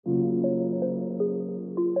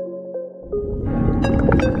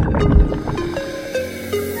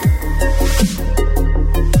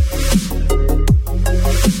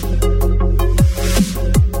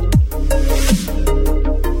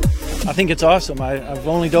I think it's awesome. I've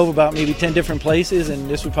only dove about maybe 10 different places, and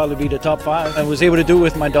this would probably be the top 5. I was able to do it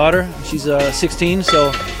with my daughter. She's 16, so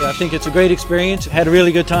I think it's a great experience. Had a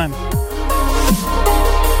really good time.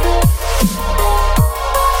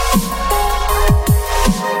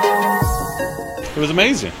 It was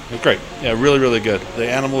amazing. It was great. Yeah, really, really good. The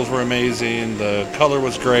animals were amazing. The color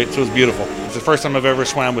was great. So it was beautiful. It's the first time I've ever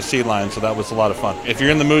swam with sea lions, so that was a lot of fun. If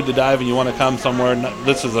you're in the mood to dive and you want to come somewhere,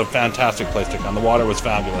 this is a fantastic place to come. The water was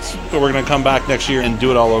fabulous. So we're going to come back next year and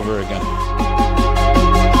do it all over again.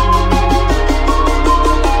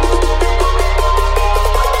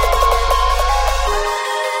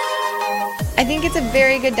 I think it's a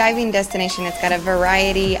very good diving destination. It's got a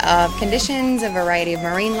variety of conditions, a variety of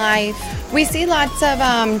marine life. We see lots of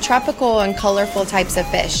tropical and colorful types of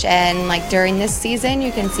fish, and like during this season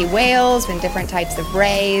you can see whales and different types of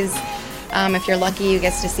rays. If you're lucky, you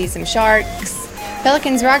get to see some sharks.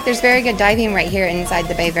 Pelican's Rock, there's very good diving right here inside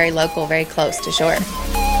the bay, very local, very close to shore.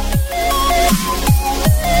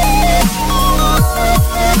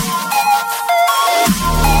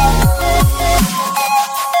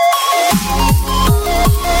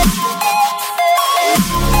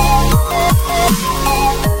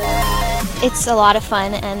 It's a lot of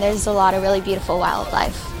fun, and there's a lot of really beautiful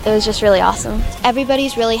wildlife. It was just really awesome.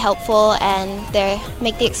 Everybody's really helpful, and they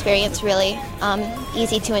make the experience really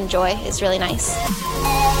easy to enjoy. It's really nice.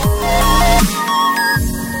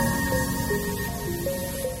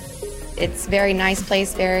 It's a very nice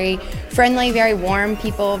place, very friendly, very warm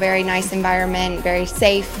people, very nice environment, very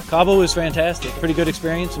safe. Cabo was fantastic. Pretty good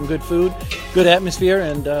experience, some good food, good atmosphere,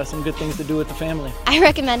 and some good things to do with the family. I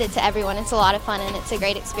recommend it to everyone. It's a lot of fun, and it's a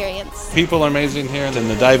great experience. People are amazing here, and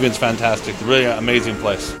the diving's fantastic. Really amazing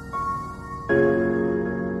place.